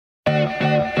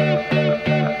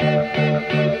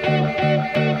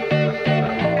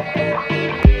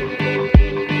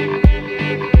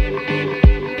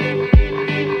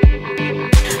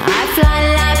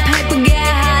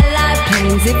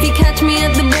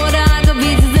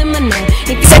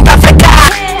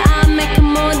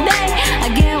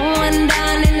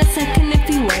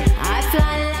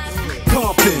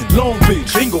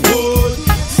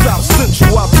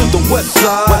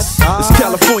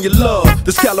California love,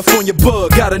 this California bug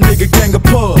got a nigga gang of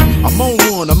pub. I'm on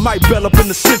one, I might bell up in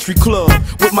the Century Club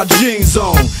with my jeans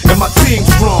on and my team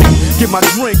strong. Get my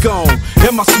drink on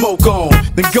and my smoke on,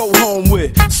 then go home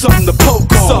with something to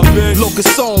poke on.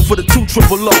 Locust song for the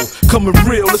 200. Coming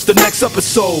real, it's the next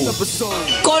episode.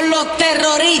 Con los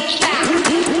terroristas.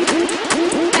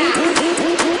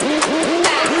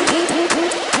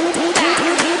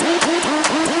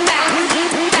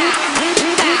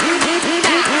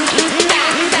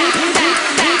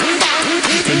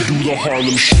 The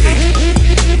Harlem Shake.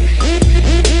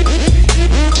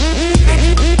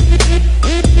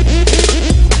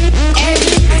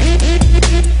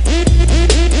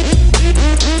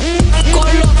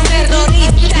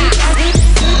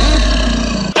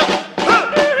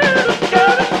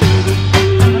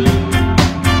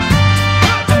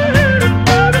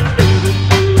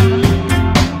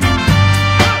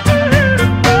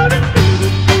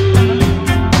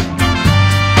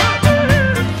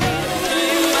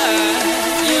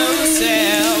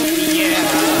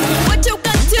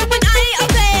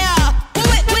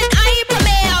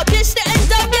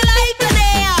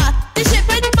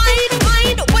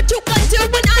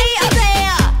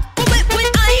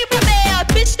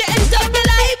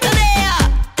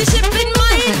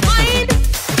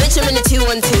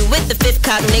 With the fifth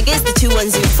cop niggas, the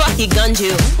 210. Fuck your gun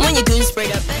Jew. When your goon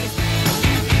sprayed up.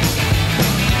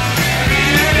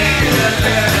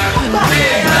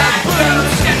 Big black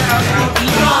boots,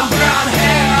 long brown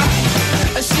hair.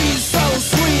 She's so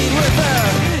sweet with her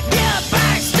get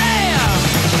back stare.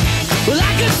 Well,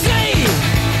 I can see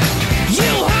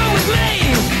you home with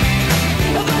me.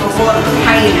 Before the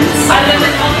payments. I live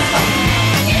in all the stuff.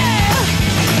 Yeah,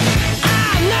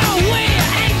 I know we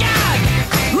ain't got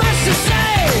much to say.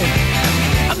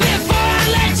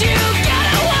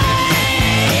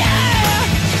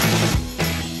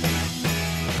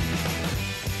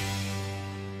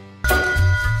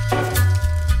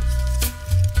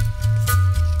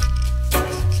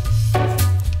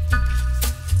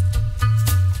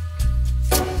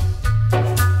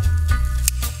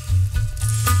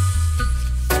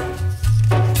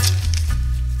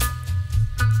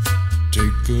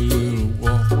 Take a little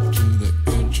walk to the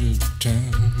edge of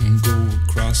town and go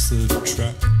across the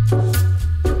track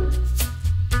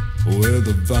where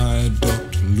the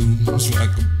viaduct looms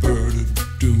like a bird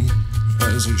of doom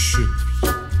as it ships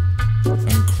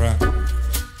and cracks,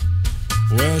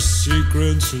 where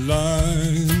secrets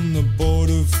lie in the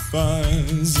border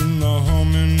fires and the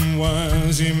humming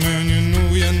wires. Yeah, man, you know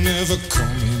you're never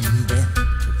coming back.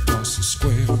 Across the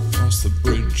square, across the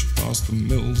bridge, past the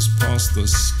mills, past the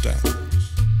stacks.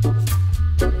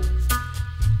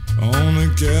 On a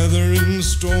gathering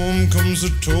storm comes a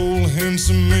tall,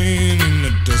 handsome man in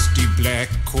a dusty black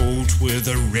coat with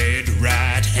a red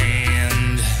right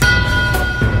hand.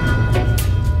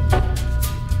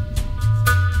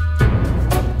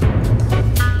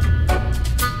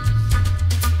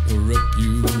 He'll wrap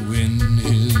you in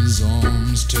his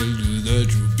arms, tell you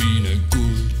that you've been a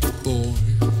good boy.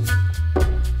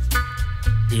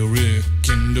 He'll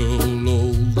rekindle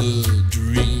all the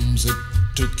dreams that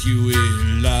took you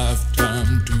a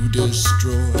lifetime to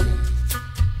destroy.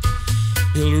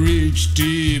 He'll reach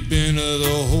deep into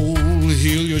the hole,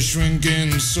 heal your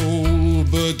shrinking soul,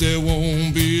 but there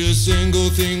won't be a single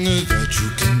thing that you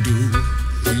can do.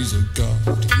 He's a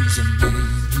god, he's a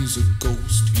man, he's a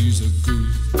ghost, he's a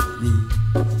guru.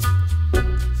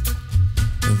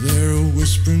 They're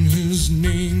whispering his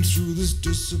name through this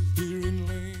disappearing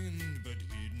land, but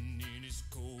hidden in his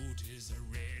coat is a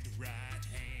red right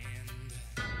hand.